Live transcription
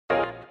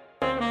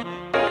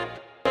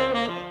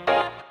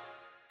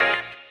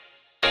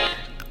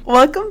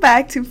Welcome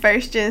back to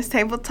First Gen's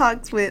Table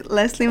Talks with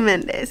Leslie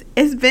Mendez.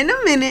 It's been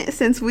a minute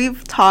since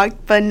we've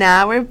talked, but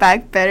now we're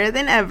back better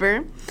than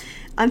ever.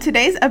 On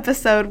today's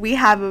episode, we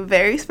have a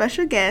very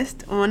special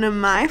guest, one of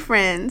my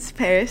friends,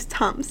 Paris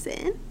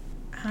Thompson.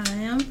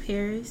 Hi, I'm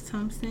Paris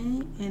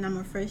Thompson, and I'm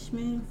a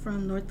freshman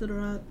from North Little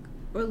Rock,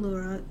 or Little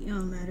Rock, it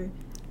don't matter.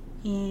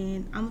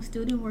 And I'm a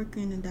student worker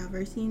in the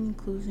Diversity and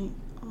Inclusion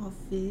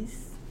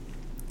Office.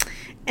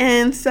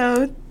 And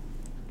so,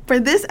 for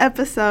this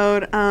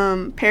episode,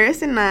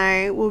 Paris and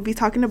I will be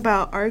talking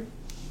about our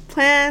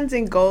plans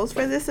and goals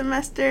for this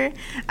semester.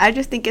 I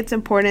just think it's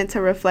important to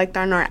reflect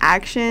on our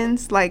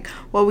actions, like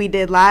what we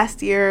did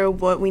last year,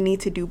 what we need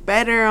to do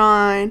better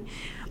on.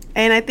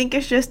 And I think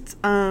it's just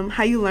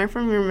how you learn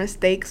from your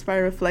mistakes by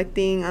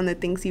reflecting on the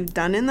things you've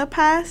done in the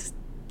past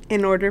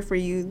in order for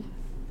you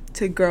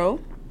to grow.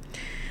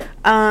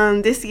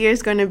 This year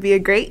is going to be a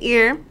great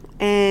year.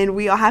 And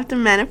we all have to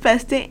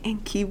manifest it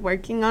and keep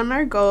working on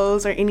our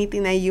goals or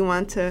anything that you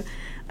want to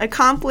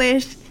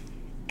accomplish.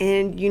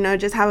 And,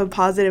 just have a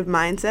positive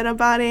mindset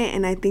about it.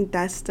 And I think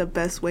that's the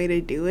best way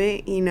to do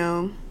it. You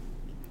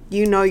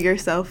know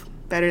yourself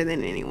better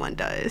than anyone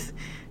does.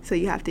 So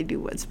you have to do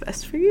what's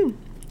best for you.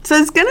 So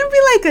it's going to be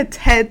like a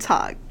TED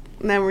Talk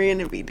that we're going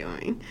to be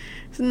doing.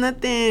 So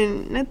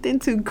nothing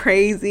too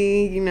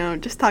crazy,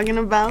 just talking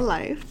about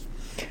life.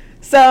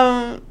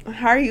 So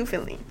how are you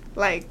feeling?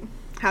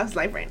 How's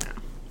life right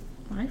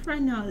now? Life right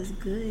now is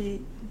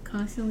good. I'm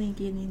constantly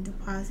getting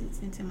deposits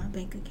into my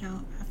bank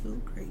account. I feel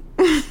great.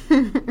 What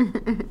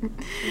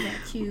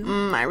about you?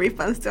 My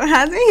refund still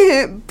hasn't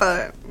hit,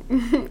 but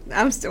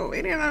I'm still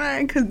waiting on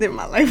that because then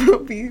my life will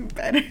be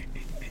better.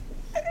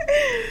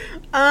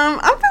 I'm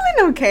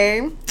feeling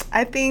okay.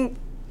 I think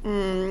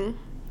I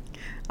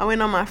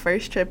went on my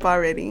first trip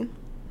already.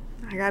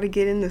 I gotta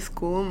get into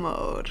school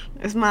mode.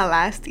 It's my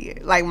last year,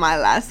 my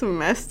last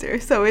semester.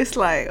 So it's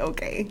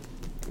okay.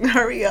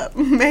 Hurry up.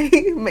 May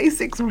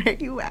 6th, where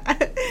you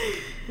at?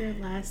 Your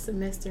last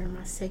semester and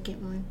my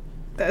second one.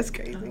 That's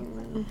crazy. I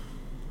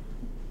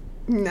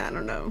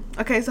don't know.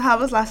 Okay, so how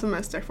was last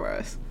semester for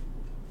us?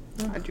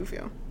 How'd you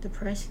feel?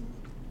 Depression.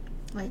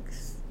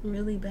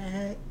 Really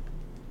bad.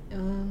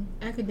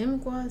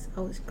 Academic wise,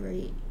 I was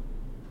great.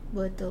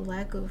 But the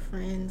lack of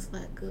friends, I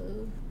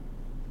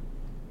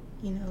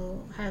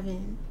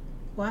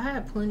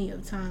had plenty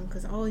of time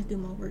because I always do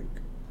my work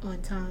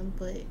on time,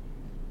 but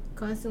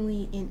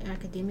constantly in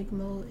academic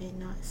mode and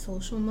not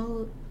social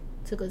mode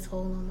took a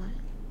toll on my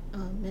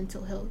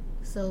mental health.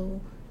 So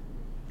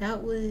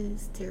that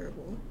was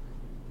terrible.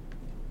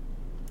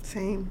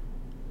 Same.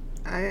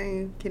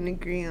 I can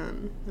agree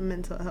on the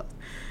mental health.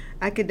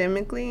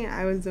 Academically,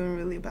 I was doing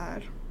really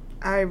bad.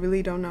 I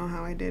really don't know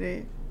how I did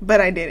it,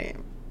 but I did it.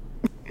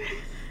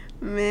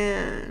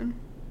 Man,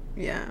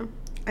 yeah,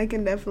 I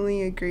can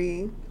definitely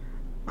agree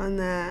on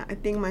that. I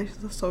think my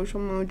social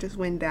mode just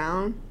went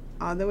down,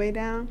 all the way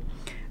down.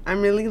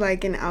 I'm really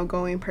an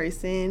outgoing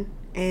person,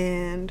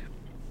 and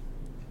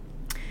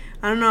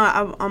I don't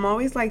know, I'm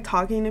always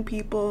talking to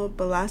people,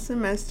 but last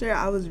semester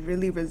I was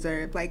really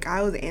reserved.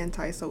 I was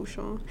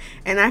antisocial,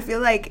 and I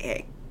feel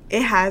it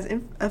has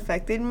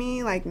affected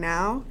me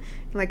now.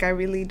 I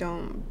really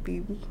don't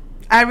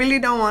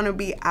want to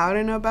be out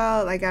and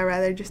about. I'd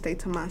rather just stay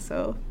to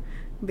myself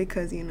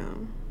because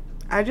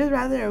I just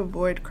rather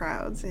avoid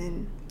crowds,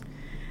 and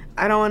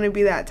I don't want to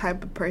be that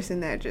type of person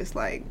that just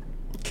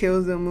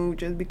kills the mood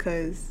just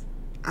because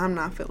I'm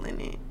not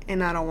feeling it,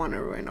 and I don't want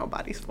to ruin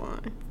nobody's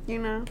fun.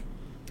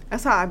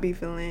 That's how I be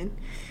feeling.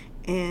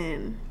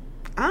 And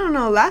I don't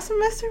know, last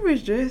semester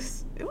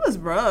it was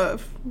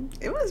rough.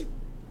 It was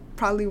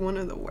probably one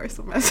of the worst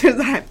semesters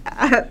I've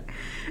had.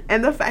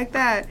 And the fact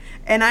that,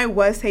 and I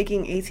was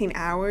taking 18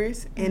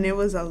 hours, and it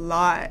was a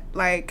lot.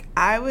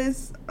 It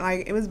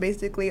was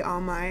basically all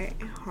my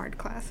hard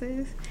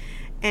classes,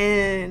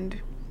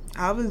 and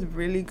I was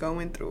really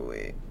going through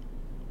it.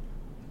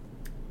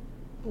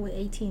 With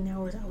 18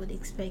 hours, I would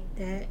expect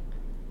that.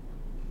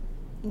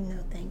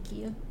 Thank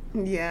you.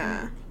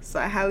 Yeah. So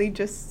I highly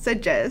just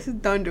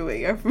suggest don't do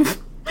it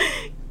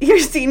your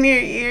senior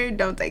year.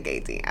 Don't take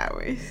 18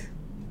 hours.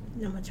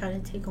 I'm going to try to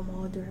take them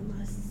all during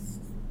my...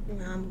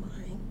 No, I'm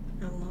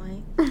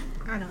lying.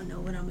 I don't know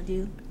what I'm going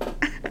to do.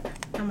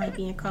 I might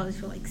be in college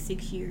for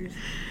 6 years.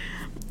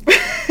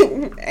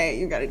 Hey,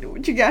 you got to do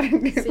what you got to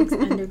do. 6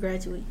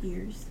 undergraduate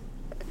years.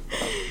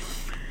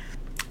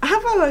 How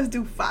about let's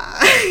do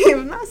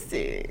 5, not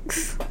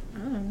 6? I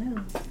don't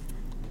know.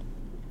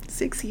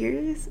 6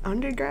 years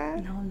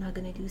undergrad? No, I'm not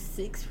gonna do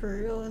 6 for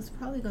real. It's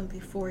probably gonna be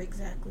 4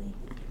 exactly.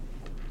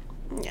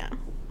 Yeah,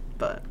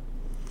 but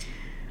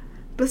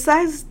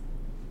besides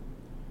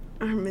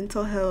our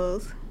mental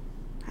health,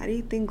 how do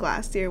you think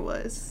last year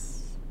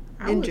was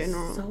in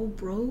general? I was so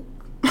broke.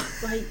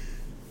 I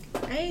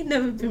ain't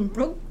never been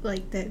broke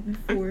like that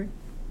before.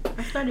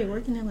 I started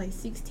working at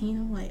 16.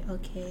 I'm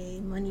okay,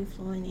 money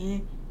flowing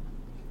in.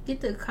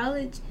 Get to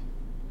college,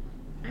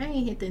 I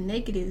ain't hit the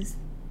negatives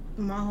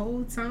my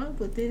whole time,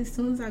 but then as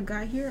soon as I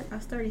got here, I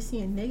started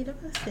seeing negative.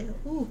 I said,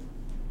 ooh.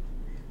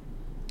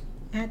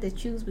 I had to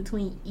choose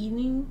between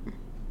eating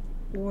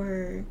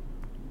or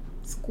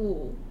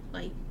school,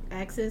 like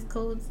access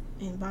codes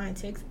and buying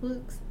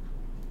textbooks.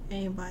 I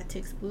ain't buy a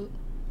textbook,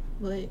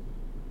 but it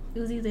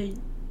was either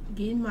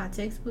getting my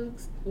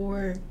textbooks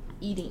or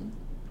eating.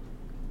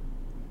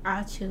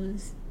 I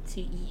chose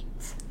to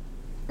eat.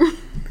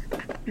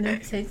 No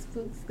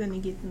textbooks gonna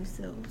get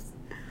themselves.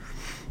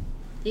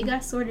 It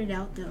got sorted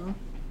out though.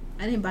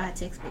 I didn't buy a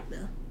textbook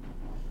though.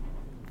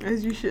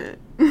 As you should.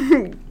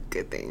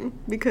 Good thing.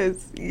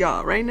 Because,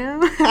 y'all, right now,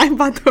 I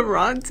bought the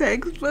wrong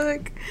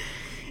textbook.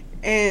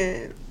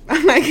 And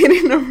I'm not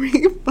getting a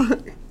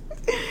refund.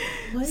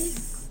 What?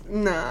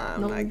 Nah,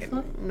 I'm No not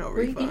refund? getting no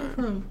Where you refund. get it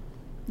from?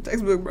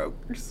 Textbook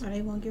brokers. Why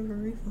they won't give her a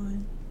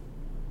refund?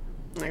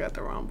 I got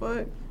the wrong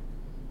book.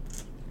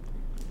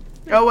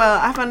 Oh, well,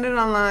 I found it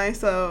online,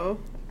 so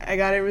I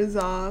got it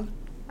resolved.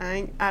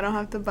 I don't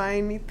have to buy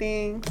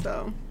anything,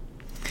 so...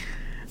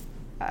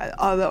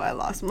 although I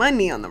lost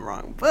money on the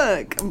wrong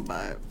book,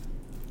 but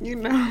you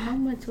know. How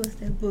much was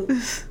that book?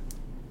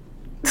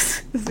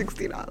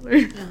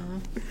 $60.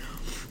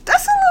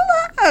 That's a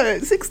lot.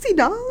 Just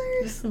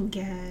 $60. some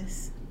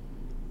gas.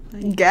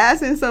 Like,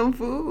 Gas and some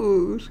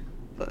food.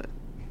 But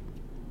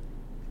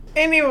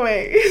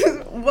anyway,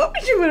 what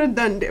would you would have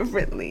done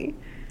differently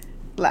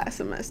last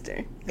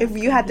semester if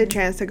you had the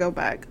chance to go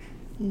back?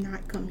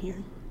 not come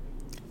here.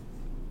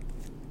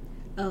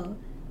 Oh,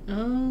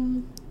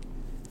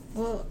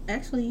 well,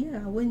 actually,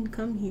 yeah, I wouldn't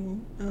come here.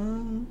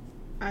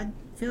 I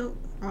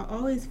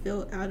always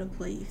felt out of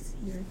place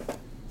here.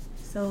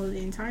 So the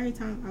entire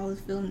time I was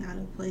feeling out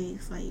of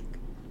place, like,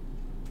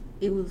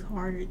 it was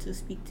harder to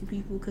speak to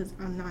people because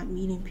I'm not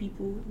meeting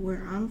people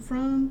where I'm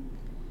from.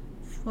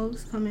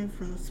 Folks coming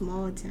from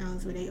small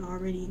towns where they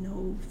already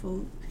know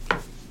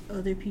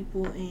other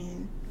people,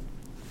 and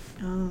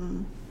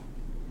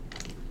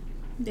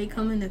they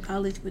come into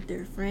college with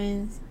their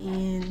friends,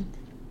 and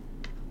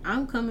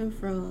I'm coming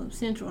from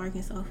Central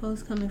Arkansas.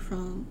 Folks coming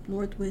from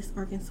Northwest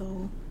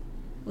Arkansas,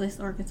 West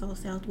Arkansas,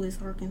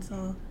 Southwest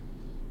Arkansas.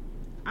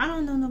 I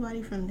don't know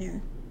nobody from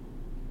there.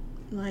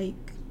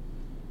 Like,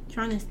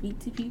 trying to speak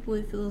to people,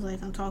 it feels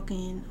like I'm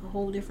talking a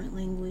whole different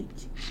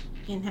language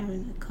and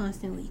having to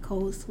constantly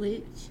code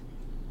switch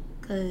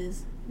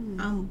because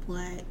I'm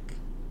black.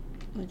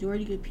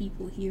 Majority of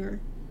people here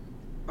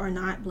are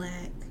not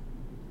black.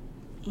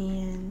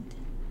 And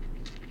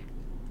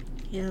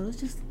yeah, it was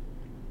just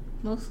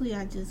mostly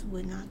I just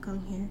would not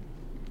come here.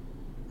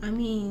 I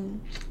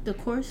mean, the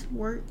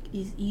coursework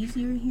is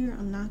easier here,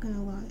 I'm not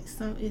gonna lie.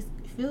 It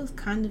feels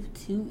kind of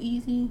too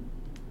easy.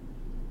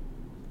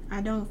 I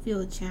don't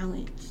feel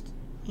challenged,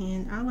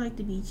 and I like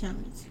to be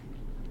challenged.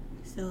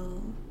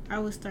 So I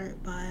would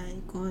start by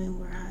going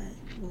where I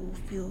will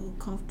feel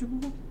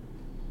comfortable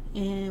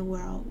and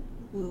where I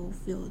will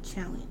feel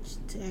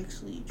challenged to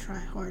actually try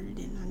harder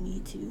than I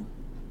need to.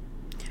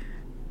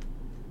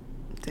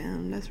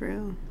 Damn, that's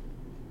real.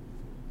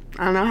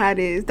 I don't know how it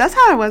is. That's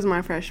how it was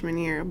my freshman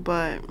year,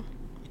 but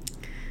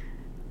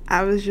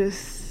I was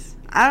just,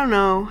 I don't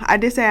know. I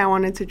did say I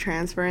wanted to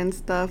transfer and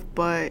stuff,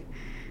 but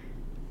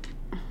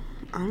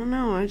I don't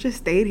know. I just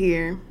stayed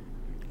here.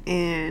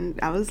 And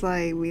I was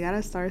like, we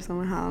gotta start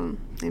somehow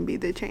and be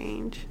the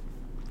change.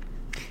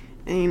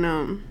 And, you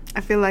know,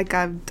 I feel like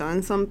I've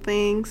done some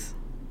things.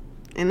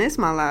 And it's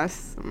my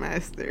last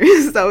semester.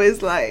 So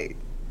it's like,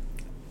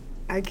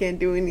 I can't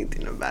do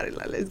anything about it.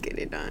 Like, let's get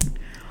it done.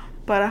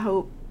 But I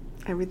hope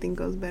everything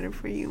goes better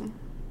for you.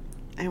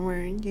 And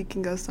where you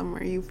can go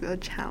somewhere you feel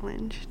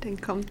challenged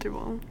and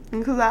comfortable.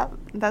 Because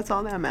that's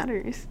all that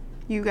matters.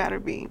 You gotta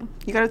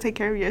take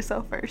care of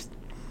yourself first.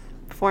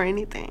 Before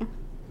anything.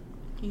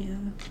 Yeah.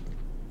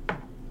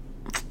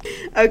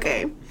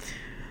 Okay.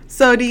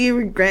 So, do you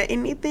regret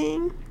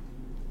anything?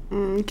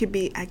 It could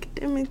be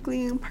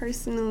academically,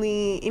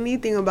 personally,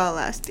 anything about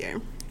last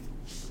year.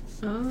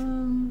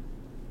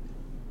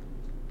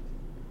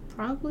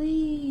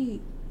 Probably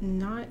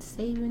not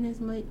saving as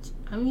much.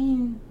 I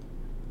mean,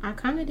 I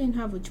kind of didn't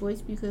have a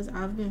choice because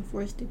I've been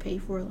forced to pay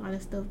for a lot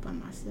of stuff by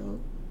myself.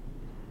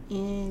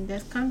 And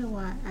that's kind of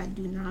why I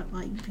do not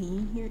like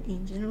being here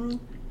in general.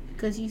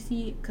 Because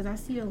I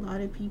see a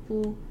lot of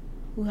people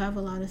who have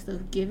a lot of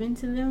stuff given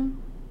to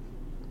them,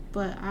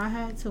 but I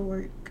had to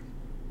work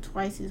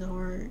twice as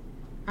hard.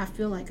 I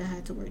feel like I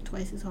had to work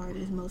twice as hard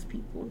as most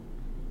people.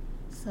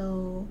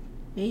 So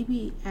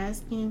maybe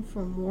asking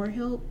for more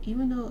help,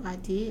 even though I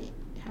did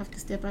have to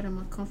step out of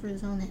my comfort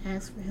zone and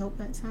ask for help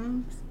at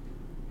times,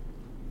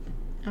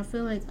 I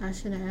feel like I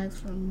should have asked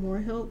for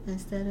more help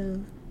instead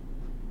of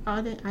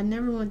I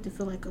never wanted to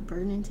feel like a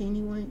burden to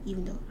anyone,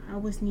 even though I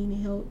was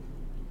needing help,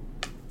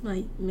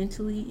 like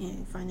mentally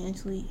and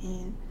financially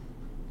and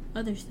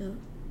other stuff.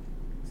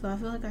 So I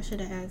feel like I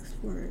should have asked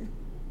for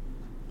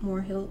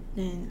more help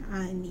than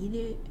I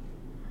needed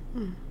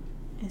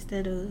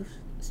instead of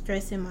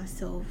stressing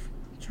myself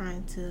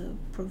trying to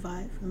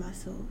provide for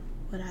myself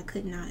what I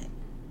could not.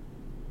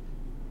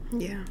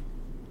 Yeah.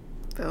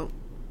 So,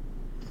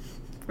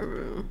 for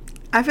real.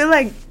 I feel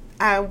like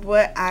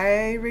what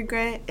I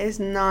regret is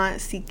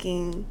not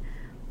seeking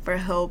for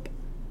help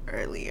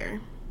earlier.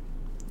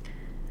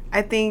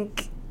 I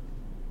think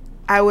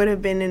I would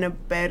have been in a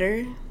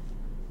better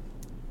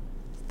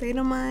state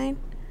of mind.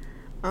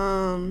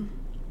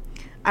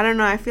 I don't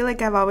know. I feel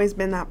like I've always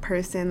been that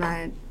person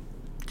that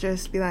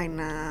just be like,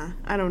 nah,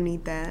 I don't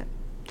need that.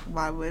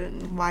 Why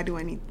do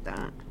I need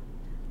that?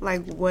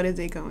 Like, what is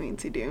it going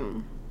to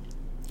do?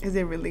 Is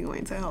it really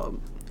going to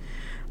help?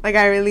 Like,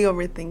 I really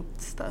overthink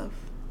stuff.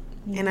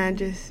 Mm-hmm. And I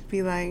just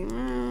be like,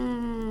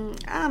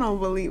 I don't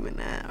believe in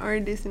that. Or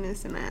this and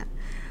this and that.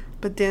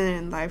 But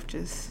then life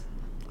just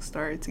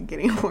started to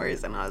getting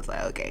worse. And I was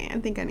like, okay, I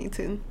think I need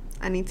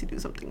to do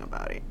something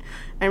about it.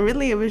 And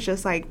really, it was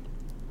just like,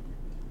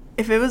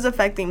 if it was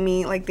affecting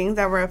me, like things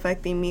that were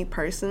affecting me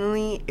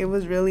personally, it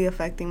was really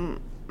affecting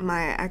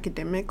my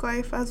academic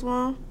life as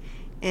well.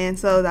 And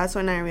so that's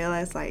when I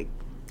realized, like,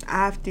 I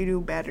have to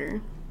do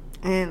better.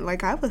 And,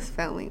 like, I was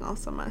failing all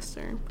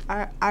semester.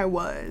 I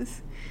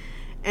was.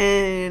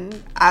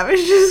 And I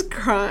was just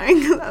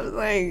crying. I was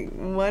like,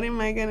 what am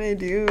I going to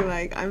do?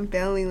 Like, I'm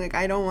failing. Like,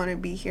 I don't want to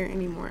be here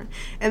anymore.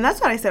 And that's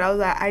what I said. I was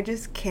like, I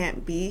just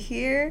can't be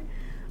here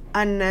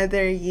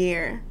another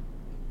year.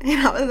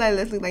 And I was like,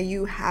 literally, like,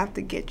 you have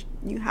to get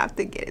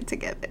it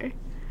together.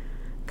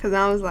 Because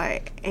I was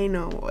like, ain't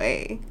no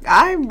way.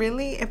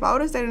 If I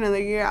would have stayed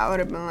another year, I would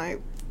have been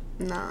like,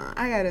 nah,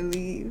 I got to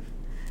leave.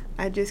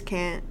 I just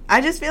can't. I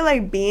just feel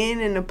like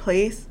being in a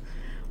place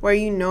where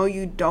you know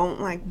you don't,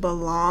 like,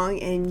 belong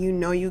and you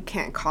know you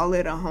can't call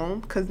it a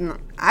home. Because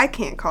I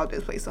can't call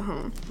this place a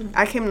home. Mm-hmm.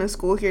 I came to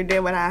school here,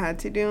 did what I had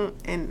to do,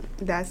 and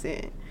that's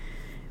it.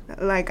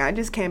 Like, I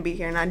just can't be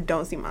here, and I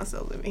don't see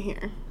myself living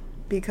here.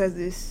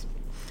 Because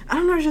I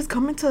don't know, just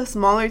coming to a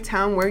smaller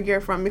town where you're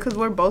from, because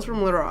we're both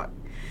from Little Rock.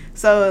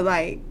 So,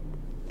 like,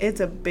 it's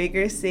a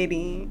bigger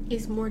city.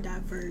 It's more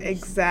diverse.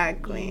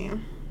 Exactly. Yeah.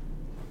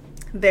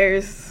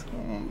 There's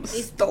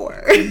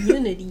store.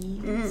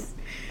 Communities.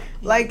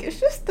 Like, it's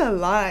just a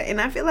lot.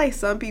 And I feel like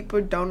some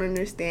people don't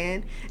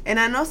understand. And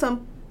I know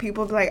some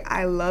people be like,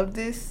 I love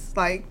this,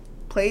 like,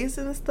 place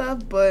and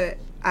stuff, but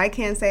I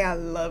can't say I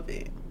love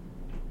it.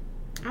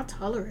 I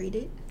tolerate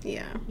it.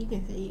 Yeah. You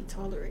can say you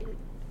tolerate it.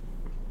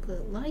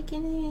 But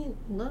liking it,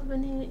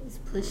 loving it, is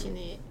pushing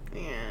it.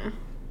 Yeah.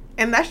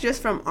 And that's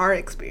just from our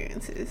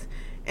experiences.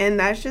 And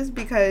that's just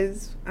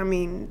because, I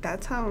mean,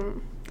 that's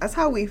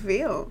how we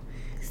feel.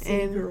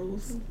 City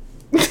girls.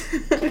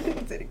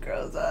 City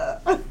girls.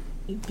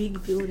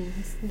 Big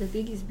buildings. The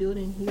biggest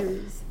building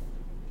here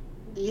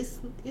is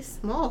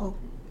small.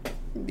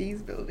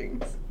 These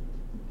buildings.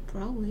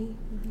 Probably.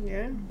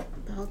 Yeah.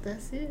 About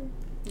that's it.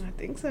 I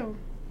think so.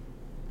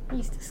 I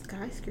used to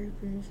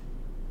skyscrapers.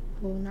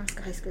 Well, not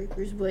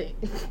skyscrapers, but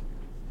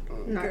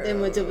not that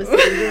much of a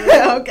city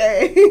girl.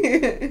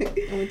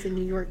 Okay. I went to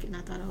New York and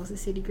I thought I was a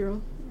city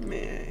girl.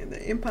 Man,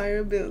 the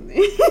Empire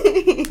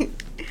Building.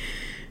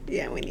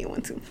 Yeah, we need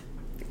one too.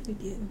 We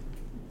did.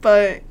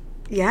 But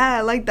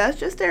yeah, like, that's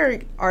just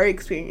our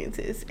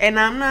experiences. And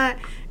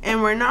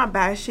we're not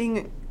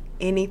bashing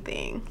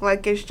anything.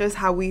 Like, it's just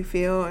how we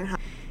feel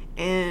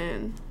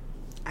and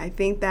I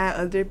think that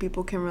other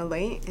people can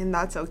relate, and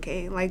that's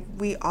okay. Like,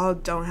 we all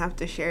don't have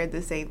to share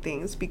the same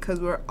things because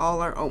we're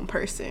all our own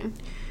person,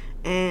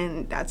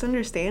 and that's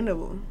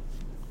understandable.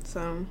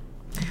 So,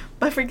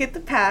 but forget the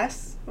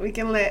past. We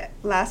can let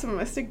last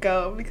semester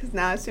go because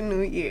now it's a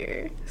new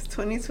year. It's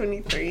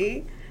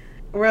 2023.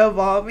 We're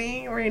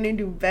evolving. We're going to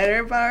do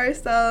better by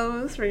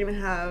ourselves. We're going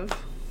to have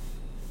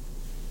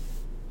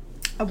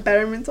a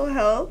better mental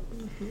health.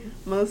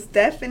 Mm-hmm. Most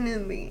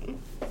definitely.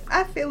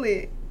 I feel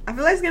it. I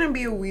feel like it's going to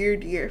be a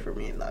weird year for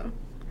me, though.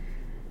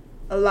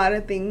 A lot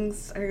of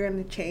things are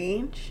going to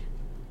change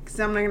because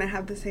I'm not going to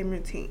have the same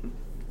routine.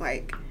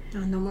 Like,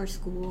 no more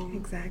school.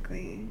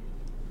 Exactly.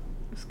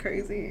 It's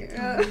crazy.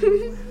 I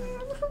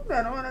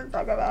don't want to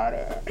talk about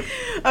it.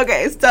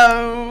 Okay,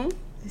 so.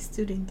 The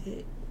student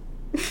debt.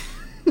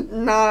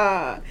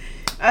 Nah.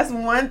 That's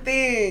one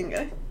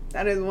thing.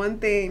 That is one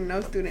thing.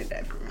 No student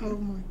debt for me. Oh,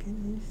 my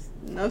goodness.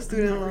 No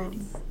student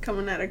loans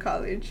coming out of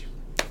college.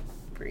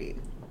 Free.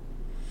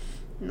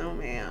 No,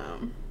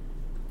 ma'am.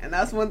 And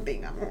that's one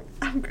thing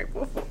I'm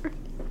grateful for.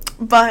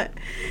 But,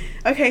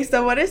 okay,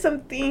 so what is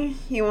something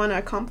you want to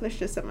accomplish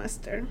this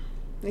semester?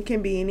 It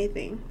can be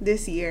anything.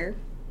 This year.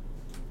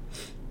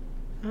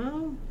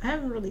 I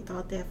haven't really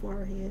thought that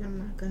far ahead. I'm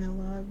not gonna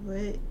lie,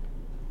 but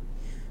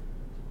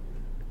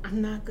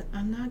I'm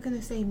not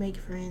gonna say make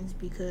friends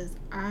because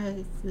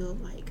I feel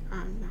like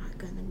I'm not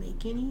gonna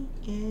make any,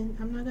 and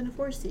I'm not gonna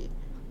force it.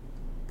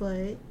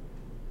 But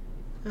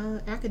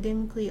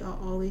academically, I'll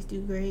always do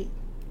great.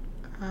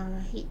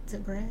 I hate to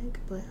brag,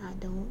 but I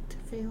don't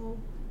fail.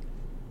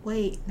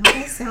 Wait, no,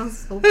 that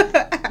sounds so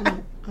bad.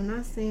 No, I'm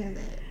not saying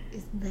that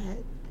it's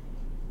bad.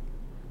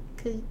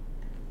 Cause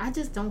I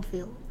just don't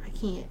fail. I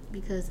can't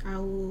because I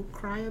will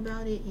cry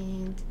about it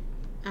and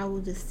I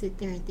will just sit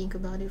there and think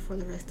about it for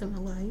the rest of my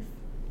life.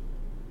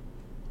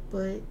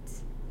 But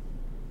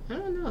I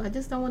don't know. I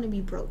just don't want to be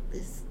broke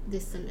this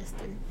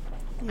semester.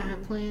 Yeah. I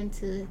plan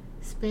to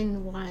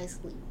spend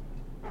wisely.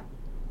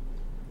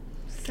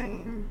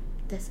 Same.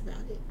 that's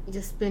about it.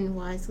 Just spend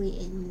wisely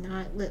and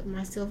not let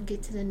myself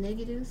get to the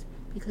negatives,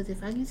 because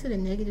if I get to the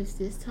negatives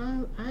this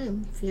time, I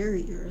am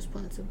very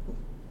irresponsible.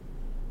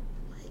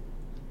 Like,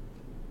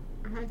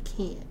 I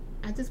can't.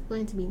 I just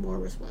plan to be more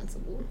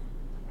responsible.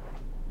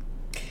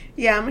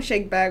 Yeah, I'm gonna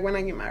shake back when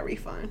I get my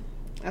refund.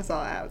 That's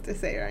all I have to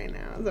say right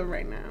now. As of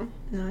right now.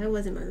 No, it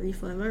wasn't my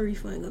refund. My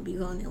refund gonna be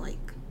gone in like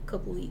a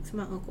couple weeks.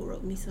 My uncle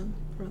wrote me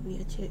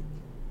a check.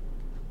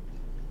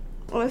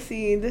 Let's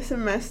see. This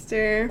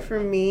semester for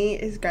me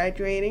is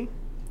graduating,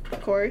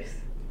 of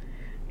course.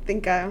 I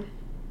think I'm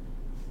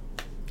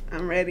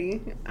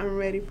ready. I'm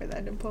ready for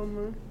that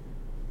diploma.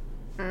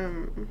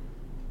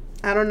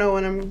 I don't know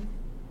what I'm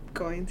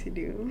going to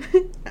do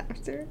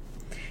after,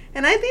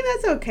 and I think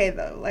that's okay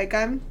though. Like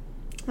I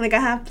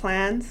have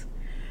plans,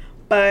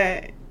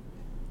 but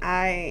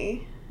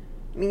I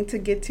need to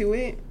get to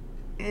it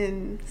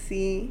and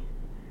see,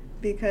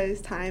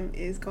 because time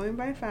is going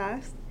by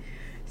fast.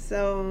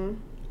 So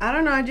I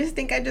don't know. I just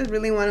think I just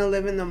really want to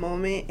live in the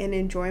moment and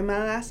enjoy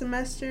my last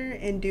semester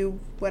and do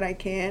what I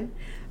can.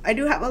 I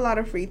do have a lot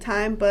of free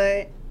time,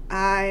 but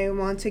I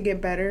want to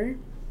get better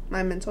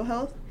my mental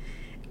health.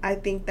 I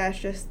think that's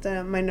just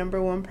my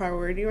number one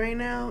priority right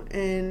now.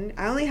 And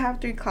I only have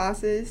 3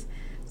 classes,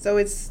 so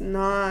it's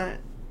not...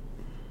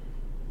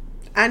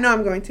 I know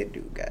I'm going to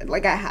do good.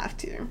 Like, I have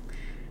to.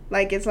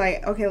 Like, it's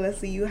like, okay,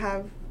 Leslie, you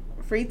have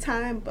free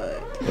time,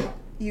 but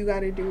you got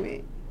to do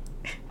it.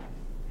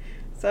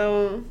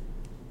 So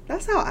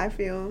that's how I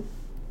feel.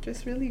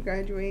 Just really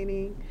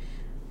graduating,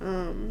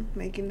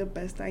 making the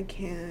best I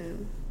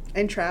can,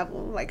 and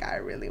travel. Like, I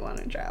really want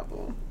to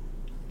travel.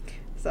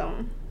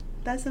 So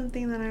that's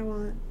something that I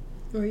want.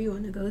 Where you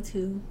want to go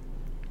to?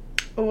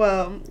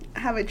 Well, I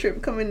have a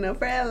trip coming up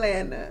for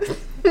Atlanta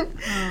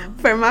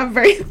for my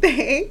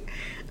birthday.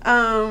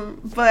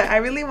 But I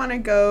really want to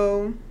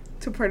go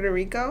to Puerto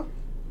Rico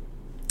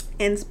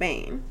and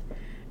Spain.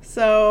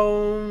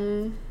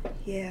 So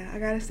yeah, I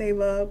gotta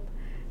save up.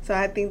 So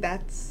I think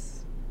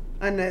that's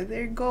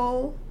another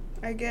goal,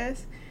 I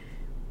guess,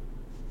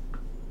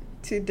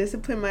 to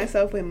discipline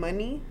myself with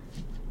money,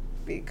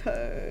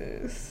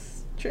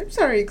 because trips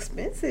are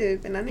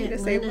expensive and I need to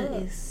save up.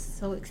 Atlanta is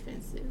so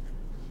expensive.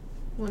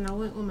 When I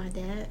went with my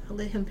dad, I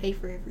let him pay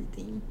for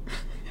everything.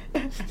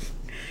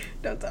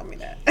 Don't tell me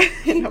that.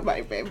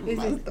 Nobody paid for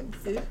my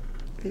stuff.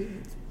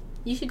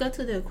 You should go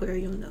to the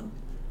aquarium though.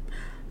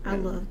 I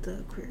love the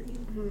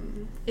aquarium.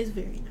 Mm-hmm. It's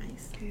very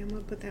nice. Okay, I'm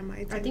gonna put that in my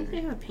itinerary. I think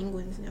they have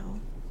penguins now.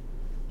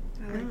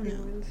 I don't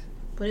know,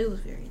 but it was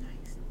very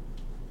nice.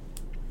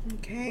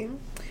 Okay,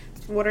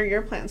 what are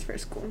your plans for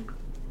school?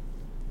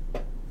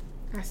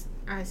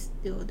 I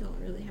still don't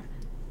really have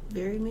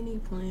very many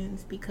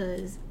plans,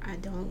 because I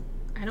don't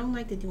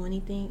like to do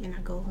anything, and I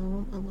go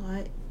home a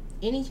lot.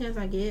 Any chance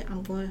I get,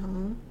 I'm going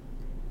home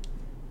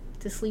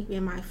to sleep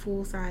in my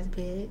full-size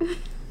bed.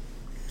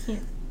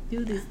 Can't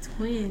do this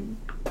twin.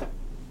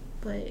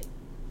 But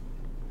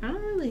I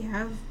don't really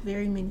have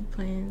very many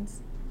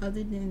plans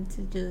other than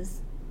to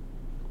just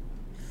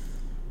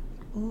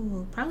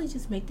probably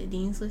just make the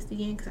dean's list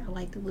again, because I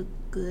like to look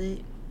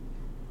good.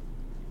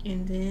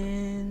 And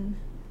then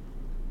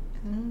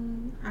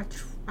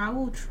I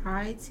will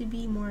try to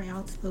be more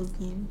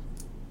outspoken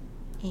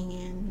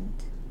and,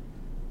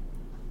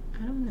 I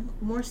don't know,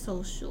 more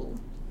social.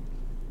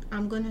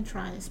 I'm gonna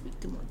try to speak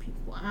to more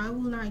people. I will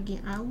not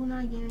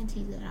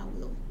guarantee that I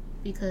will,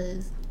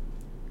 because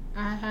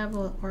I have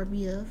a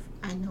RBF.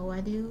 I know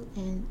I do,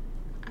 and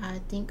I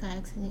think I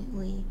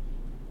accidentally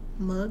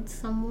mugged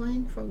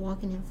someone for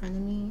walking in front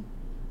of me.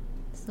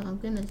 So I'm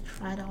gonna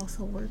try to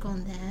also work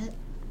on that.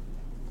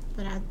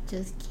 But I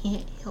just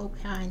can't help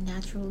how I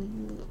naturally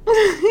look.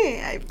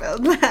 I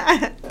felt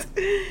that.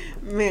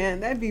 Man,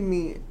 that'd be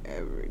me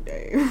every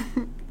day.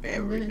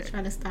 I'm gonna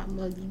try to stop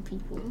mugging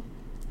people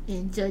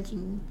and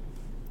judging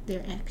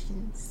their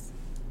actions.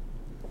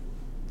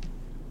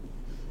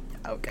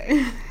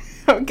 Okay.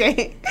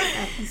 Okay.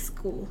 At the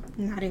school,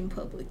 not in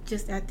public,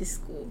 just at the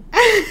school.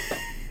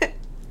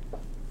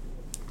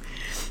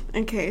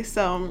 Okay,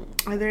 so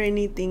are there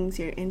any things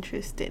you're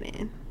interested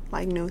in?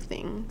 Like new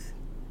things?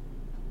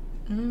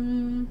 I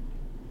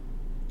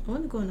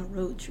want to go on a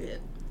road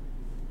trip.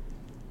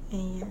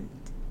 And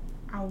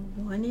I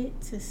wanted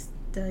to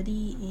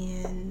study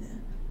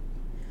in,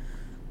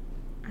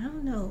 I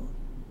don't know.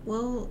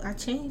 Well, I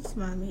changed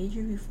my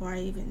major before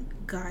I even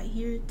got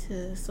here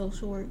to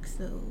social work,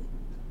 so,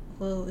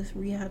 well, it's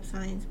rehab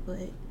science,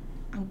 but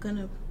I'm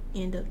gonna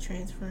end up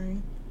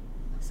transferring,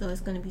 so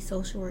it's gonna be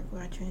social work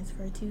where I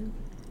transfer to.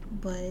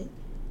 But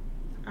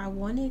I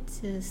wanted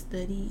to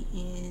study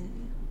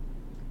in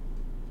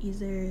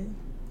either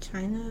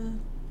China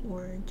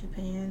or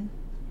Japan,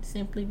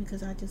 simply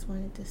because I just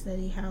wanted to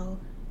study how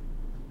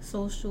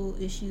social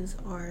issues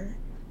are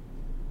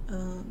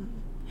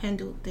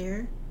handled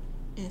there,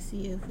 and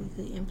see if we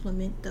could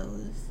implement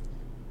those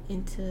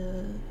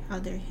into how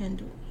they're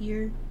handled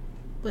here.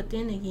 But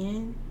then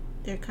again,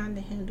 they're kind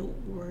of handled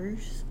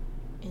worse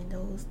in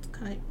those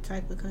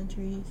type of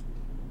countries.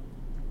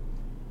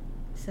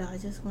 So I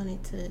just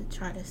wanted to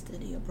try to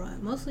study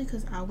abroad, mostly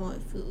because I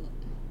want food.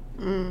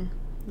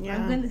 Yeah.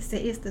 I'm gonna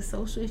say it's the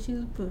social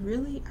issues, but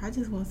really, I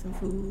just want some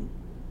food.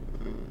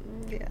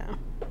 Yeah.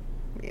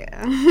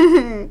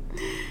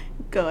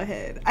 Go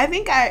ahead. I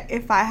think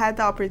if I had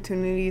the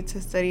opportunity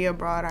to study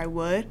abroad, I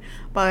would,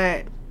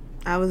 but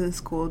I was in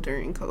school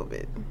during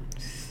COVID,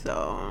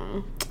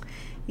 so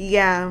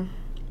yeah,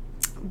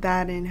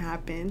 that didn't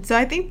happen. So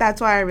I think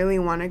that's why I really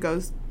want to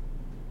go,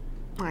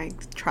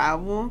 like,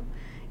 travel,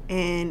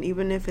 and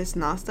even if it's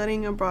not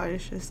studying abroad,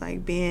 it's just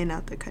like being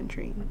out the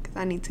country, because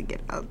I need to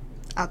get out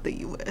the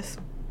U.S.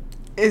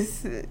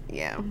 It's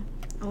yeah.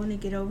 I want to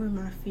get over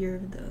my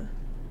fear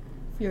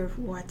of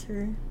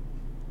water,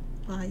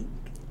 like,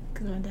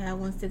 because my dad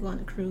wants to go on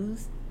a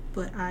cruise,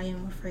 but I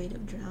am afraid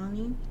of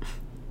drowning,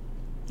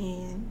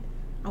 and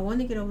I want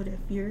to get over that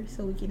fear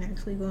so we can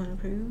actually go on a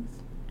cruise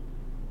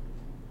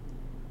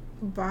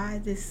by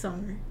this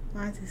summer,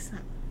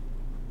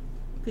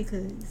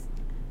 because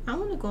I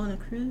want to go on a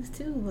cruise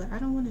too, but I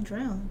don't want to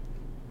drown.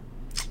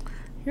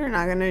 You're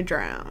not gonna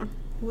drown.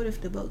 What if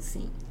the boat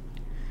sinks?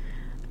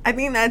 I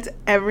think that's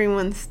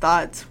everyone's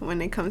thoughts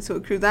when it comes to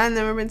a cruise. I've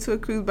never been to a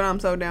cruise, but I'm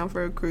so down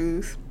for a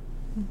cruise.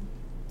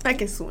 I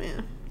can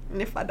swim.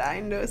 And if I die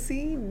in the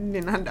sea,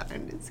 then I die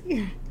in the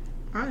sea.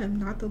 I am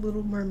not the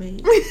Little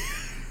Mermaid.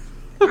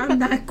 I'm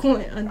not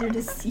going under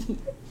the sea.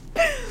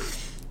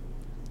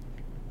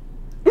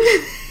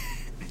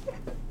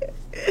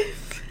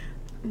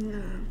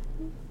 No.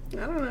 I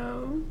don't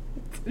know.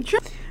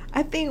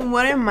 I think,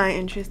 what am I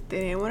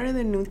interested in? What are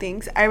the new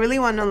things? I really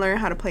want to learn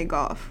how to play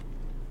golf.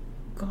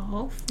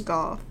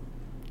 Golf.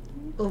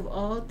 Of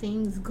all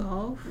things,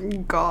 golf?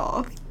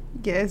 Golf.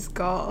 Yes,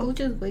 golf. Who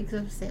just wakes up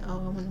and say, oh,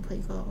 I want to play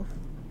golf?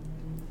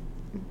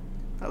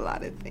 A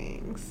lot of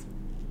things.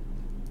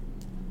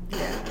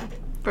 Yeah.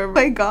 For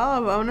play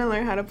golf, I want to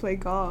learn how to play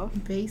golf.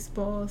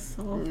 Baseball,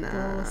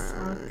 softball,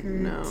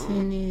 soccer,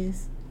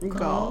 tennis,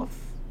 golf.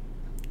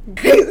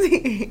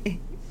 Crazy.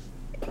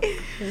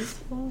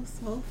 Baseball,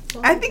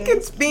 softball. I think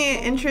it's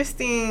being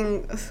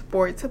interesting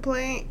sport to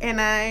play, and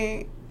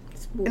a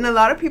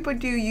lot of people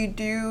you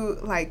do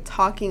like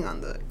talking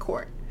on the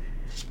court,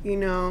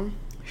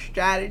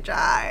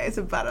 strategize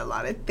about a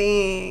lot of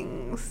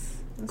things.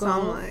 Golf. So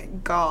I'm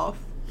like, golf,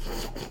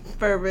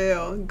 for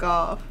real,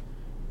 golf.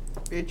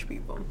 Rich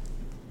people.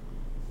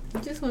 I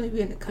just want to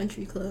be in a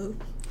country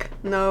club.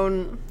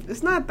 No,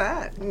 it's not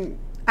that.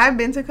 I've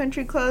been to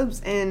country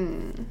clubs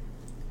and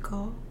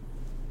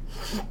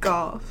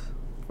golf,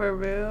 for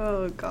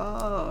real,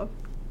 golf.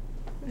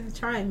 I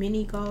tried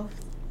mini golf.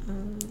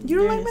 You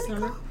don't like mini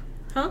golf?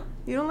 Huh?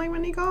 You don't like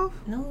mini golf?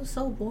 No, it's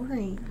so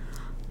boring.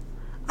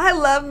 I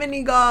love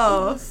mini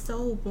golf. It was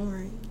so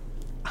boring.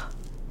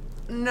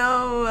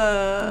 No.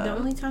 The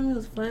only time it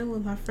was fun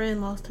was my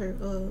friend lost her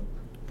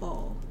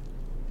ball.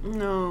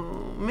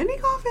 No, mini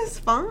golf is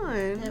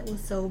fun. That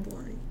was so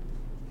boring.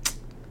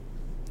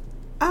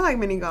 I like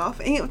mini golf.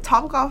 And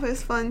Top Golf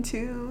is fun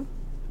too.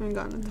 Have you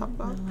gotten a Top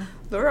Golf? No.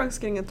 The Rock's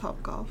getting a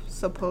Top Golf,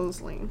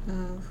 supposedly.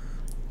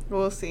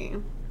 We'll see.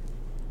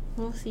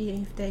 We'll see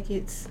if that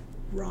gets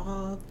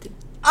robbed.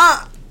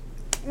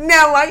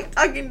 Now why you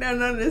talking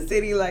down on the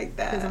city like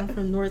that? Because I'm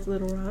from North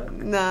Little Rock.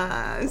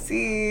 Nah,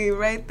 see,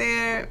 right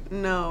there?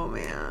 No,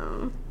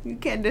 ma'am. You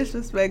can't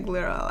disrespect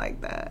Little Rock like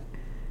that.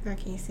 I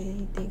can't say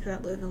anything because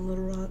I live in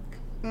Little Rock.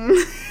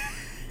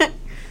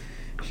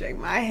 Shake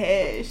my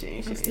head.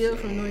 I'm still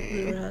from North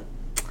Little Rock.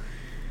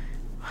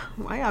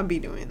 Why y'all be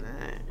doing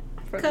that?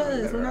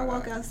 Because when I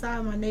walk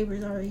outside, my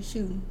neighbor's already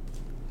shooting.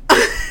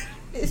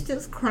 It's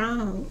just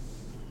crime.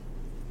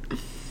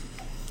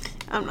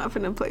 I'm not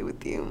finna play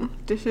with you.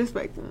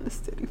 Disrespecting the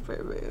city for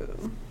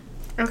real.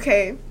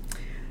 Okay.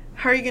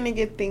 How are you gonna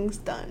get things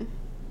done?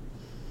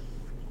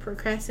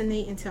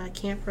 Procrastinate until I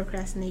can't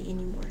procrastinate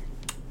anymore.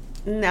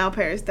 Now,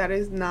 Paris, that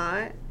is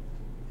not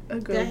a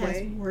good way. That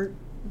has worked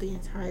the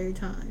entire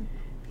time.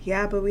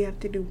 Yeah, but we have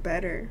to do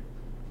better.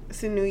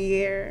 It's a new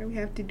year. We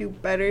have to do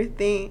better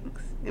things.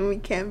 And we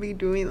can't be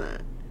doing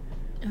that.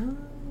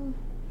 Oh,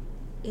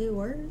 it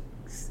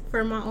works.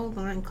 For my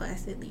online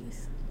class, at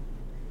least.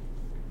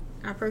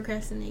 I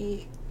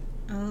procrastinate.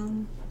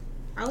 I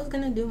was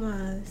gonna do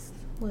my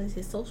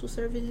social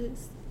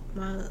services,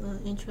 my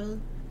intro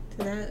to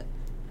that.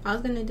 I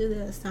was gonna do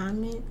the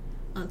assignment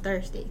on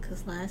Thursday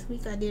because last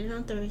week I did it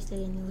on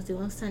Thursday and it was due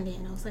on Sunday,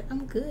 and I was like,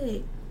 I'm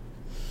good.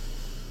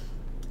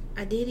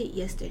 I did it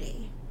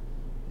yesterday.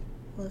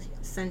 Well,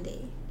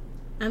 Sunday.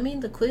 I mean,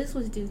 the quiz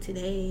was due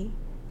today,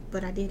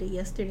 but I did it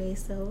yesterday,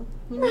 so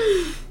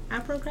I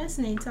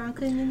procrastinated until I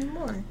couldn't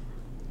anymore.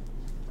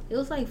 It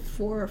was like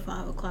 4 or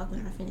 5 o'clock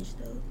when I finished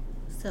though.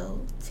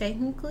 So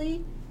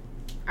technically,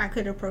 I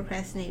could have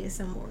procrastinated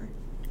some more.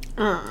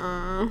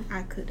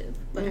 I could have,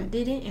 but I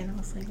didn't, and I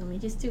was like, let me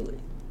just do it.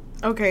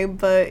 Okay,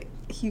 but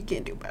you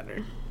can do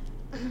better.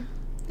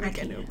 I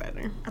can do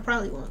better. I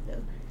probably won't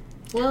though.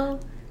 Well,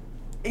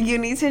 you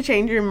need to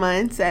change your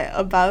mindset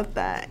about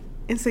that,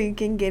 and so you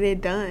can get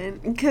it done.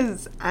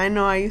 Because I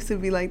know I used to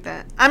be like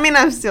that. I mean,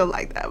 I'm still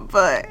like that,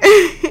 but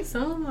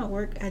some of my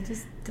work I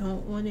just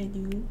don't want to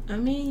do. I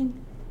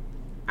mean,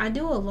 I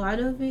do a lot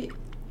of it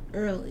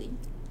early.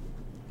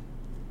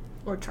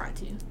 or try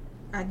to.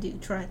 I do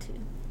try to.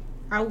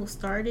 I will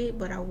start it,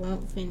 but I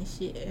won't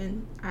finish it,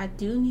 and I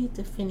do need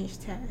to finish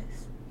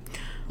tasks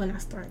when I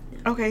start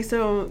them. Okay,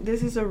 so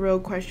this is a real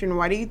question.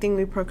 Why do you think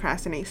we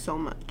procrastinate so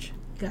much?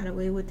 Got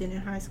away with it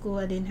in high school.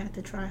 I didn't have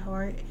to try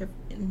hard.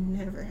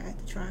 Never had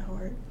to try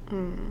hard.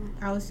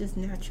 I was just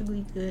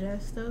naturally good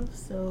at stuff,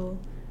 so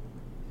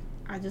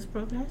I just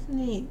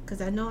procrastinate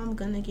because I know I'm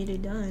gonna get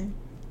it done.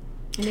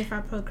 And if I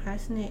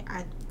procrastinate,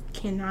 I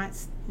cannot.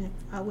 If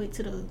I wait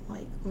to the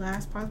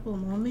last possible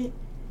moment,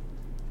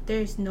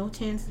 there's no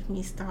chance of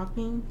me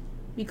stopping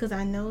because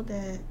I know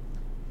that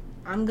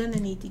I'm gonna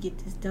need to get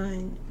this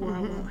done or I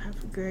won't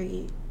have a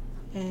grade.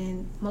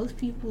 And most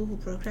people who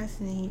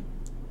procrastinate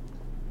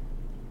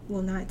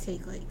will not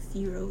take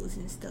zeros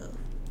and stuff.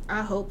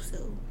 I hope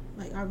so.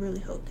 I really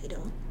hope they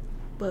don't.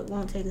 But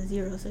won't take a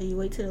zero. So you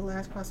wait to the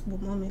last possible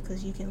moment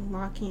because you can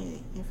lock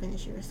in and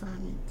finish your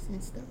assignments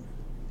and stuff.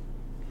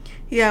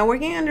 Yeah,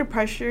 working under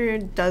pressure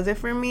does it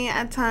for me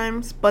at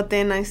times. But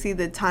then I see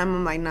the time.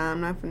 I'm like, nah,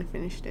 I'm not going to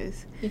finish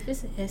this. If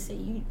it's an essay,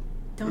 you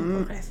don't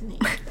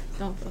procrastinate.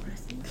 Don't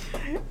procrastinate.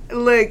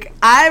 Look,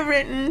 I've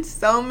written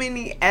so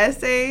many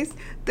essays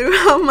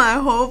throughout my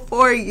whole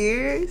 4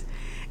 years.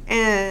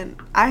 And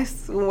I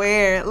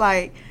swear,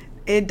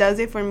 it does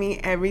it for me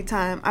every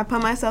time. I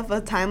put myself a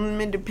time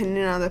limit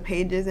depending on the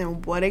pages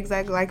and what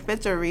exactly, if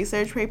it's a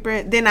research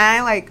paper, then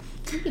I,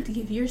 You get to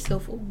give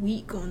yourself a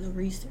week on the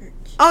research.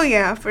 Oh,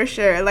 yeah, for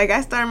sure.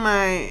 I start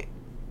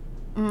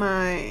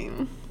my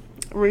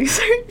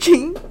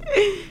researching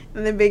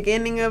in the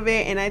beginning of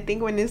it, and I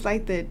think when it's,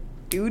 the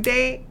due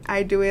date,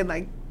 I do it,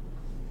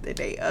 the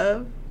day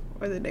of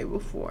or the day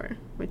before,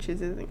 which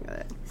isn't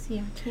good. See,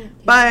 I can't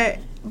do that.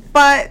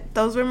 But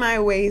those were my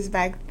ways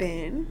back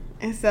then.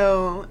 And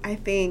so I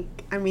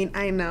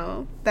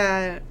know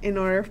that in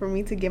order for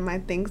me to get my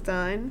things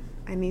done,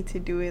 I need to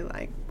do it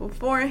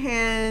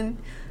beforehand,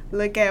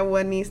 look at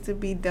what needs to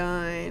be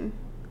done.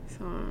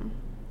 So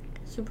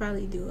should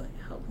probably do an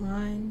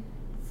outline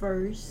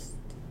first,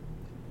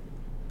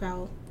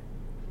 about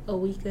a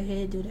week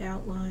ahead, do the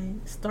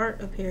outline,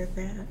 start a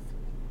paragraph,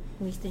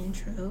 reach the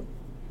intro,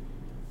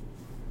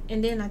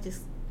 and then I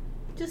just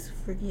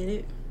forget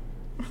it.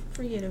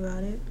 Forget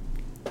about it.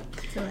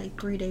 So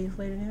 3 days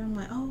later, then I'm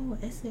like, oh,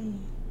 essay.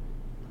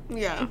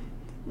 Yeah.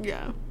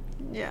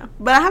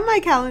 But I have my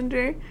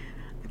calendar.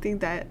 I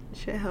think that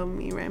should help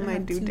me write my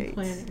due dates.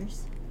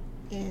 Planners,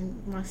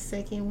 and my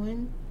second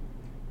one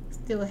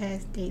still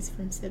has dates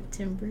from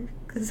September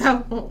because I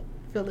won't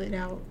fill it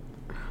out.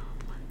 Oh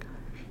my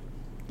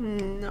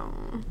gosh. No.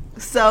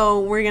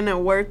 So we're gonna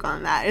work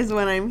on that. Is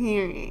what I'm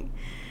hearing.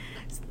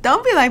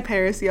 Don't be like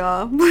Paris,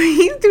 y'all.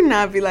 Please do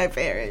not be like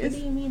Paris. What do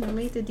you mean? I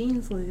made the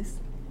dean's list.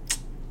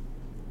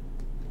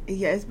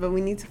 Yes, but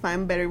we need to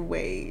find better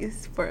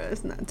ways for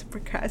us not to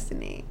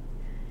procrastinate.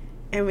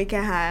 And we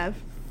can have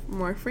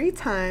more free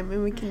time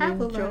and we can have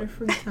a lot of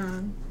free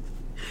time.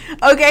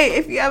 Okay,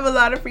 if you have a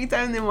lot of free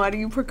time, then why do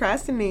you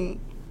procrastinate?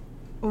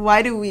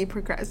 Why do we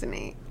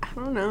procrastinate? I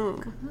don't know.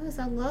 Because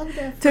I love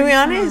that free To be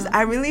honest,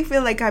 I really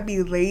feel like I'd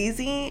be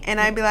lazy and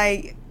I'd be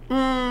like,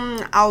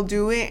 I'll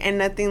do it, and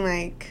nothing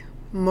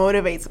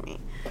motivates me.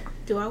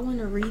 Do I want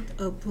to read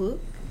a book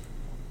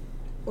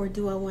or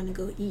do I want to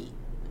go eat?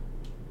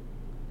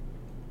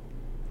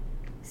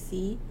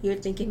 See, you're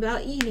thinking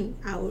about eating.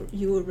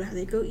 You would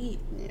rather go eat.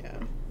 Yeah.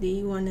 Do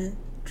you want to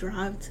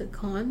drive to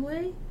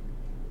Conway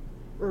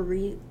or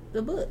read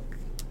the book?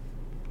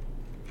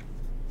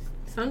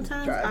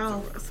 Sometimes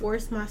I'll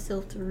force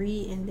myself to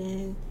read and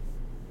then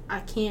I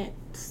can't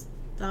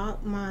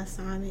stop my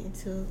assignment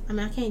until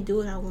I can't do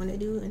what I want to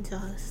do until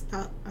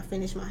I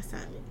finish my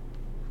assignment.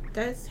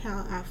 That's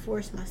how I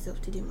force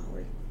myself to do my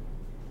work,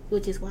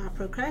 which is why I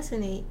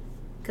procrastinate,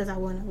 because I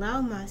won't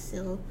allow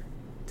myself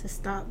to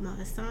stop my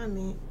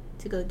assignment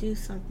to go do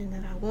something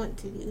that I want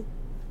to do.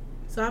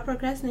 So I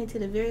procrastinate to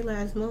the very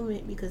last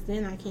moment because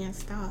then I can't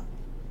stop.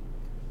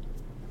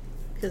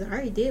 Because I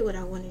already did what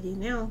I want to do.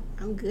 Now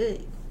I'm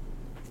good.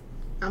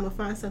 I'm going to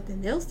find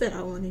something else that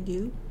I want to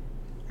do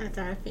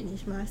after I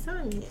finish my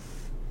assignment.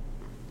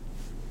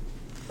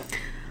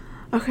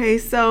 Okay,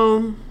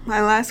 so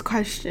my last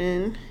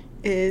question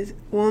is,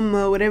 what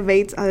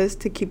motivates us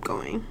to keep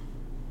going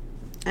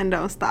and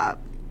don't stop?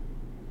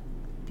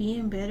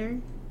 Being better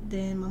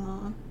than my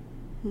mom.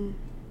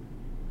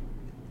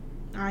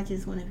 I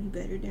just want to be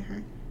better than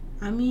her.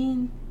 I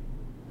mean,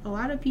 a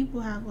lot of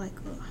people have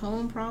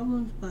home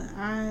problems, but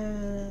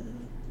I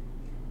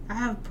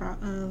have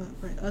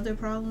other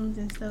problems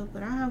and stuff,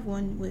 but I have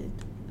one with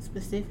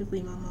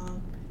specifically my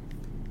mom,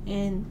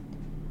 and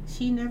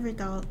she never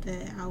thought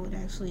that I would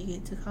actually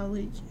get to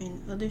college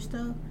and other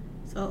stuff.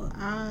 So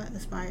I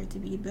aspire to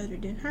be better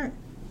than her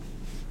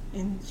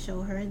and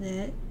show her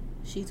that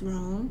she's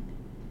wrong,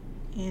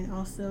 and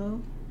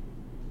also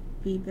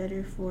be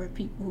better for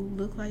people who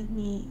look like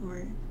me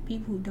or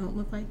people who don't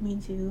look like me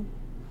too.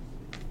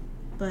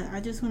 But I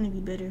just want to be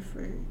better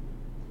for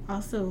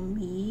also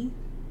me,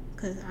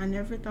 because I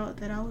never thought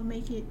that I would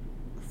make it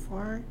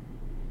far.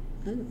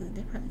 Ooh,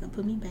 they're probably gonna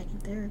put me back in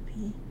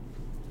therapy.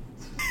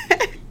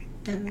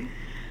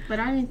 But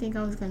I didn't think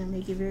I was going to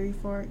make it very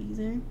far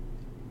either.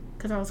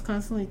 Because I was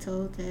constantly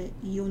told that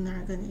you're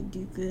not going to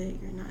do good.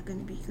 You're not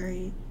going to be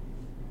great.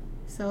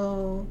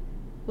 So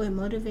what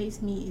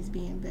motivates me is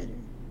being better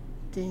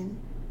than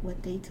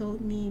what they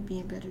told me,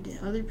 being better than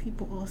other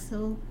people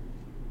also,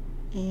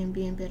 and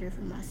being better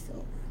for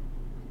myself.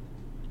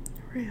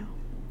 Real.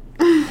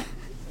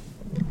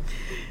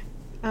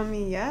 I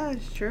mean, yeah,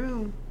 it's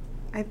true.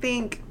 I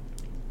think,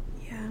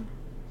 yeah,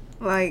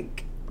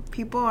 like,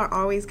 people are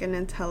always going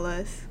to tell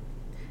us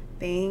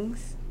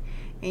things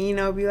and, you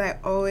know, be like,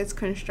 oh, it's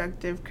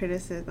constructive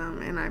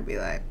criticism. And I'd be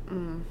like,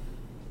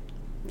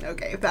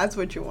 okay, if that's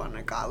what you want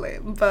to call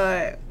it.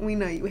 But we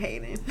know you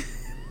hating.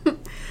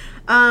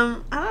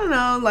 I don't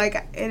know, like,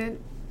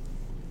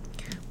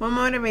 what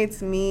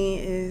motivates me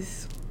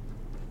is,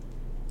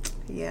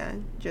 yeah,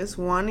 just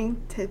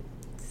wanting to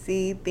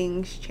see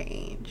things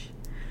change.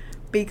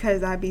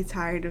 Because I'd be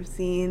tired of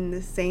seeing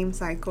the same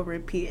cycle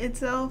repeat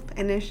itself.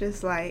 And it's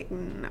just like,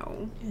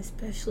 no.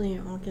 Especially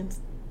in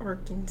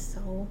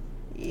Arkansas.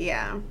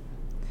 Yeah.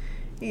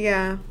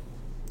 Yeah,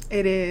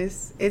 it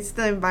is. It's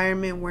the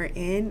environment we're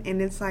in.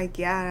 And it's like,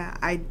 yeah,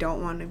 I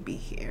don't want to be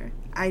here.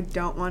 I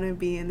don't want to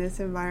be in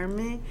this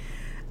environment.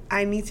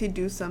 I need to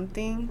do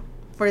something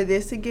for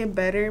this to get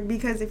better.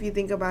 Because if you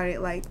think about it,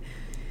 like,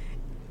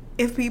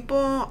 if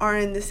people are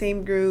in the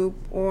same group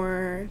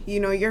or,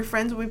 you know, you're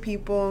friends with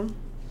people...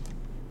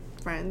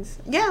 friends,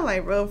 yeah,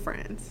 like real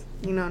friends,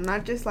 you know,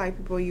 not just like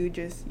people you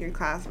just your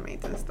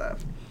classmates and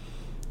stuff.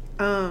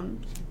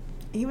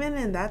 Even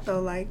in that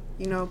though, like,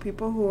 you know,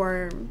 people who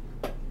are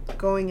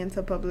going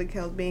into public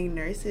health, being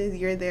nurses,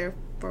 you're there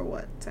for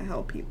what? To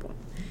help people.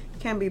 You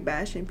can't be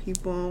bashing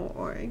people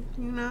or,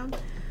 you know.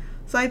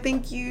 So I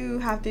think you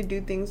have to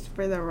do things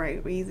for the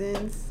right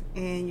reasons,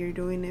 and you're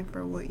doing it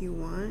for what you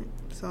want.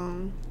 So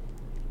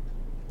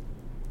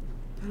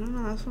I don't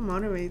know, that's what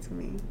motivates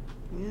me.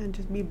 Yeah,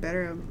 just be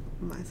better of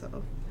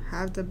myself.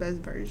 Have the best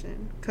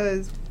version.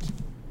 Because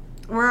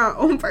we're our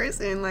own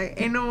person.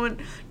 Like, ain't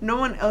no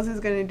one else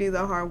is going to do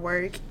the hard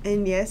work.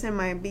 And yes, it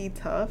might be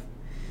tough.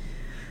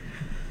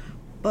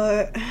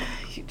 But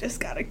you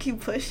just got to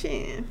keep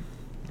pushing.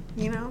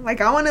 You know?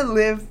 Like, I want to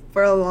live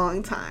for a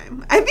long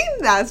time. I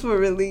think that's what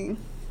really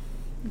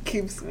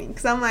keeps me.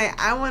 Because I'm like,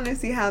 I want to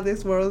see how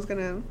this world's going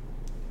to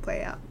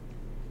play out.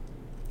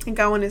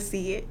 Like, I want to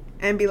see it.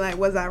 And be like,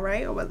 was I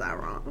right or was I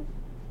wrong?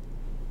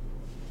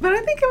 But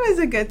I think it was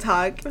a good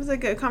talk. It was a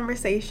good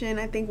conversation.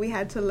 I think we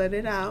had to let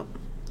it out,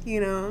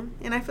 you know.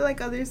 And I feel like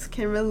others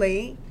can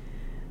relate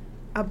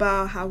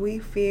about how we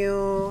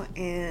feel,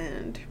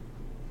 and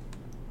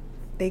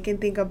they can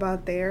think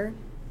about their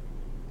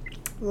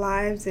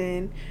lives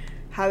and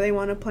how they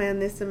want to plan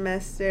this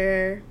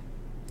semester,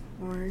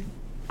 or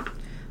I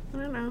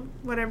don't know,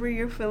 whatever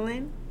you're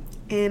feeling.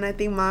 And I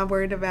think my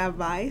word of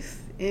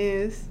advice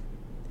is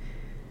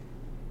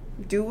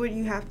do what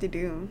you have to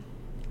do.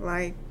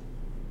 Like,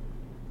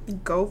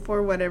 go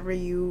for whatever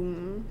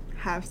you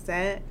have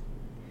set.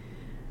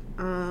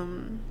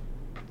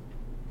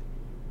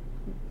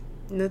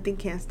 Nothing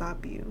can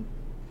stop you.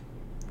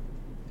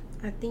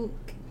 I think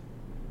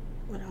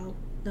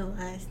the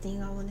last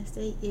thing I want to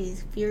say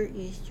is fear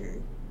is your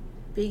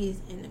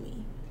biggest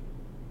enemy.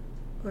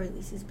 Or at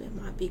least it's been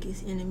my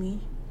biggest enemy.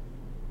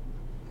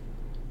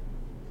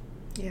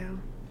 Yeah.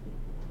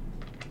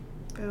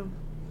 Boom.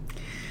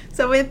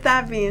 So with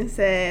that being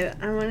said,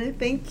 I want to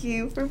thank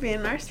you for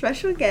being our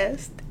special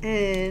guest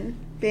and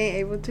being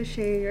able to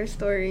share your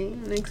story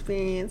and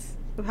experience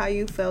of how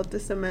you felt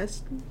this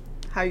semester,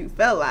 how you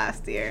felt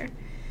last year,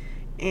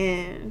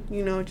 and,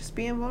 you know, just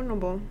being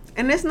vulnerable.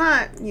 And it's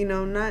not, you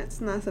know, it's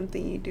not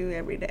something you do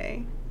every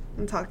day.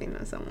 I'm talking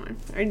to someone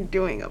or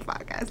doing a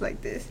podcast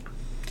like this.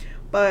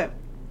 But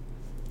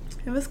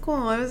it was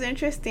cool. It was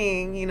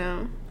interesting, you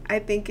know. I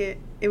think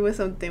it was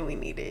something we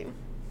needed.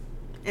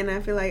 And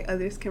I feel like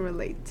others can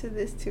relate to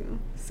this too.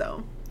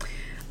 So,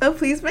 but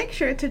please make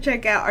sure to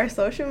check out our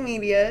social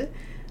media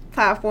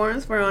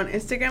platforms. We're on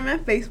Instagram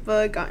and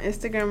Facebook. On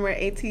Instagram, we're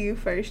ATU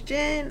First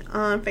Gen.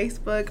 On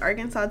Facebook,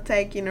 Arkansas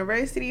Tech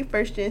University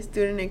First Gen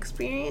Student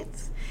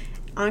Experience.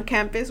 On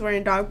campus, we're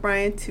in Doc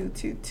Bryan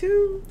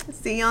 222.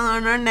 See you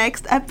on our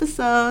next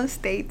episode.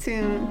 Stay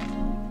tuned.